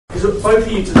because both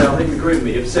of you today, I think agree with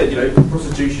me, have said,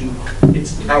 prostitution,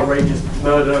 it's outrageous,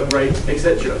 murder, rape,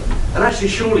 etc. And actually,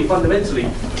 surely, fundamentally,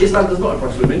 Islam does not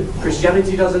oppress women,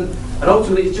 Christianity doesn't, and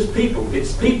ultimately it's just people.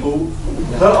 It's people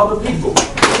hurt other people.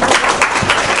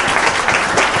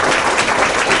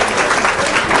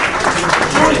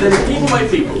 Surely then, if people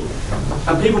make people,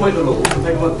 and people make the laws, and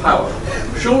people make the power,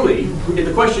 surely, if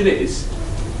the question is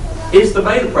the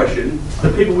main oppression the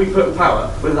people we put in power,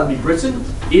 whether that be Britain,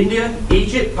 India,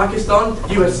 Egypt, Pakistan,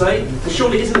 USA, then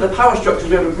surely isn't it the power structures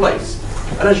we have in place?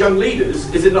 And as young leaders,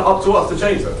 is it not up to us to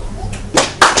change them?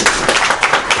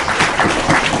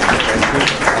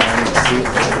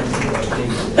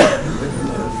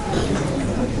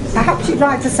 Perhaps you'd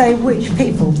like to say which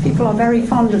people. People are very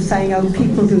fond of saying, oh,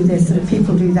 people do this and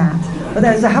people do that. But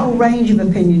there's a whole range of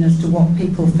opinion as to what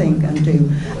people think and do.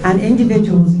 And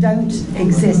individuals don't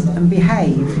exist and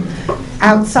behave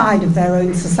outside of their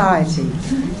own society.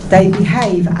 They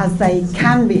behave as they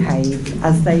can behave,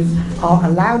 as they are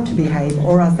allowed to behave,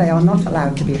 or as they are not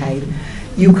allowed to behave.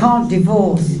 You can't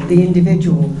divorce the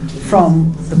individual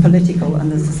from the political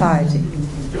and the society.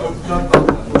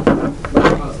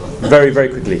 Very, very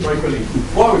quickly. Very quickly.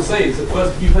 What I would say is that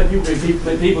first, you play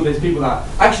people, there's people that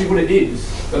actually what it is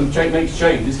makes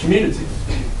change is community.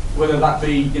 Whether that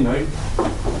be,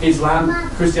 Islam,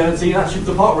 Christianity, and actually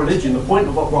the part of religion. The point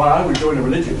of why I would join a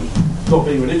religion, not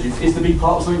being religious, is to be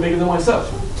part of something bigger than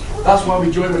myself. That's why we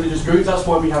join religious groups. That's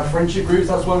why we have friendship groups.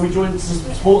 That's why we join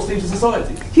sports teams and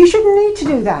society. You shouldn't need to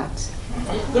do that.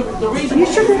 The reason you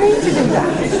shouldn't need to do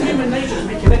that. It's human nature to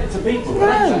be connected to people.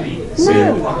 No.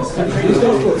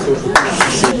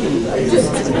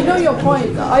 Just, your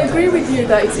point. I agree with you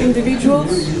that it's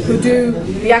individuals who do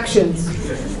the actions,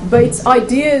 but it's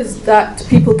ideas that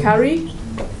people carry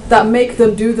that make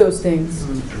them do those things.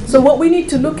 So what we need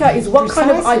to look at is what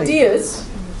kind of ideas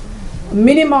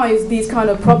minimize these kind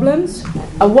of problems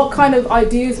and what kind of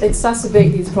ideas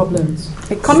exacerbate these problems.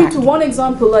 Coming to one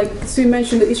example, like Sue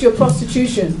mentioned, the issue of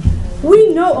prostitution.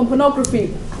 We know on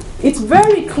pornography, it's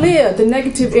very clear the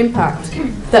negative impact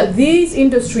that these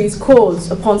industries cause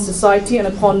upon society and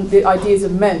upon the ideas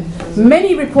of men.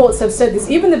 Many reports have said this.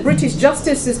 Even the British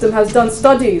justice system has done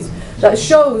studies that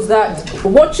shows that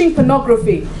watching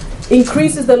pornography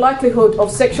increases the likelihood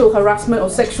of sexual harassment or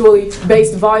sexually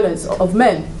based violence of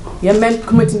men. Men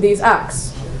committing these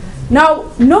acts. Now,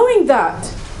 knowing that,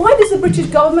 why does the British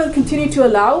government continue to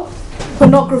allow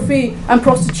pornography and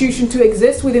prostitution to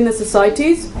exist within the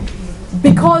societies?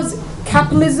 Because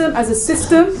capitalism as a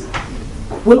system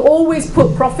will always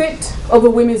put profit over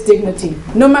women's dignity,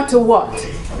 no matter what.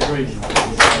 So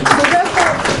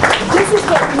therefore, this is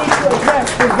what we need to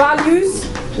address, the values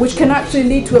which can actually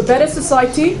lead to a better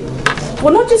society,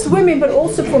 well, not just women, but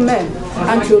also for men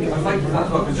and children. Thank you for that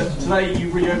as well, because today you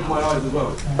reopened my eyes as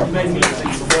well. You made me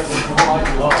think the person who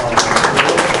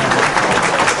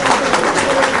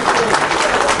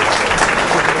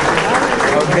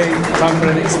Okay, time for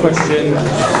the next question.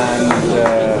 And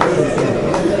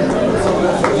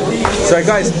sorry,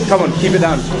 guys, come on, keep it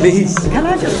down, please. Can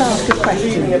I just ask a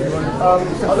question? I'd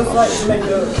just like to make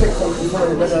a quick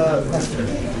comment with a question.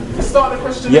 Start the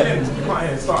question again.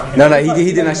 No,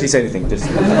 he didn't actually say anything. Just.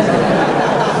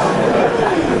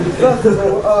 First of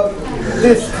all,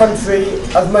 this country,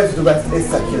 as most of the West, is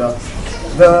secular.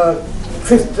 The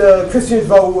Christians'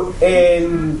 role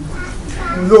in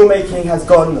lawmaking has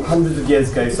gone hundreds of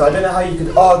years ago, so I don't know how you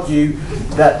could argue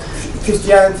that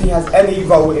Christianity has any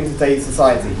role in today's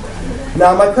society.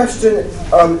 Now, my question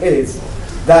is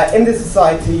that in this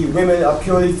society, women are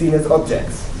purely seen as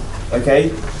objects.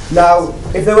 Okay? Now,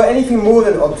 if there were anything more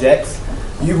than objects,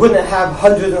 you wouldn't have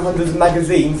hundreds and hundreds of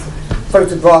magazines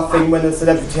photographing when a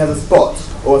celebrity has a spot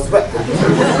or a sweat.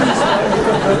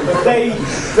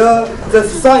 The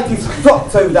society's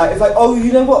flocked over that. It's like, oh,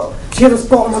 you know what? She has a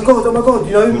spot. Oh my god,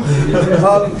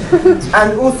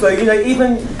 and also,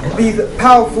 even these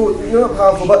powerful, not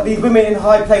powerful, but these women in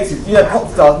high places, pop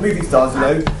stars, movie stars,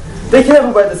 they can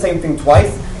never wear the same thing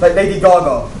twice. Like Lady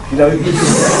Gaga, she wears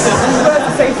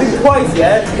the same thing twice,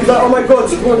 yeah? It's like, oh my god,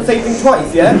 she wore the same thing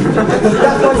twice, yeah?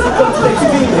 That's why she's gone to the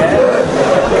extreme, yeah?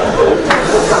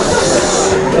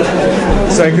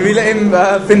 Sorry, can we let him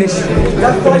finish?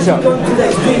 That's why she's gone to the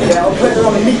extreme, yeah? I'll put her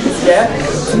on meat, yeah?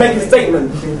 To make a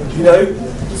statement,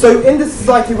 So in this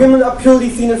society, women are purely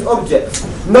seen as objects,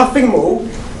 nothing more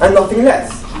and nothing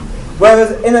less.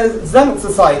 Whereas in an Islamic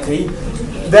society,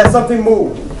 there's something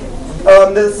more.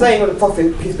 There's a saying of the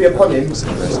Prophet, peace be upon him.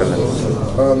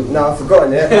 Now I've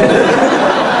forgotten it.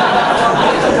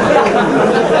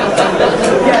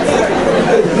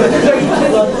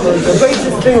 The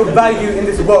greatest thing of value in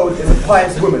this world is a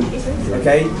pious woman.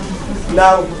 Okay?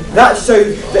 Now, that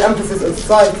shows the emphasis of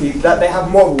society that they have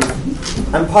morals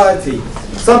and piety.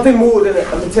 Something more than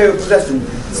a material possession.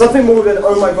 Something more than,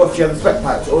 oh my gosh, you have a sweat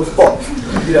patch or a spot.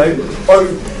 You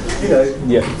know,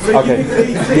 Yeah. Okay.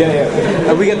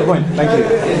 Yeah. We get the point. Thank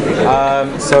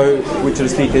you. So, which of the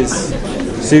speakers?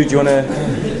 Sue, do you want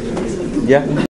to? Yeah.